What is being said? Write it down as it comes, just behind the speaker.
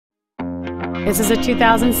This is a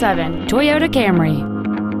 2007 Toyota Camry.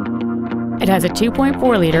 It has a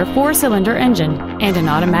 2.4-liter four-cylinder engine and an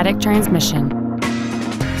automatic transmission.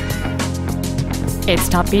 Its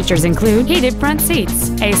top features include heated front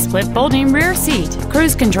seats, a split folding rear seat,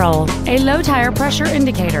 cruise control, a low tire pressure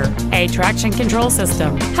indicator, a traction control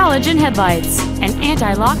system, halogen headlights, an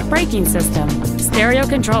anti-lock braking system, stereo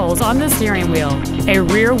controls on the steering wheel, a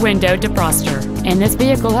rear window defroster, and this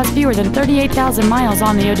vehicle has fewer than 38,000 miles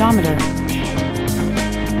on the odometer.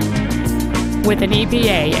 With an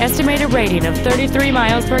EPA estimated rating of 33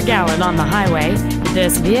 miles per gallon on the highway,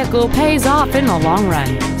 this vehicle pays off in the long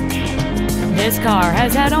run. This car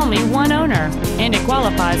has had only one owner, and it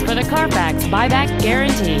qualifies for the Carfax buyback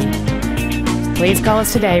guarantee. Please call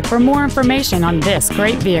us today for more information on this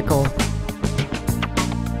great vehicle.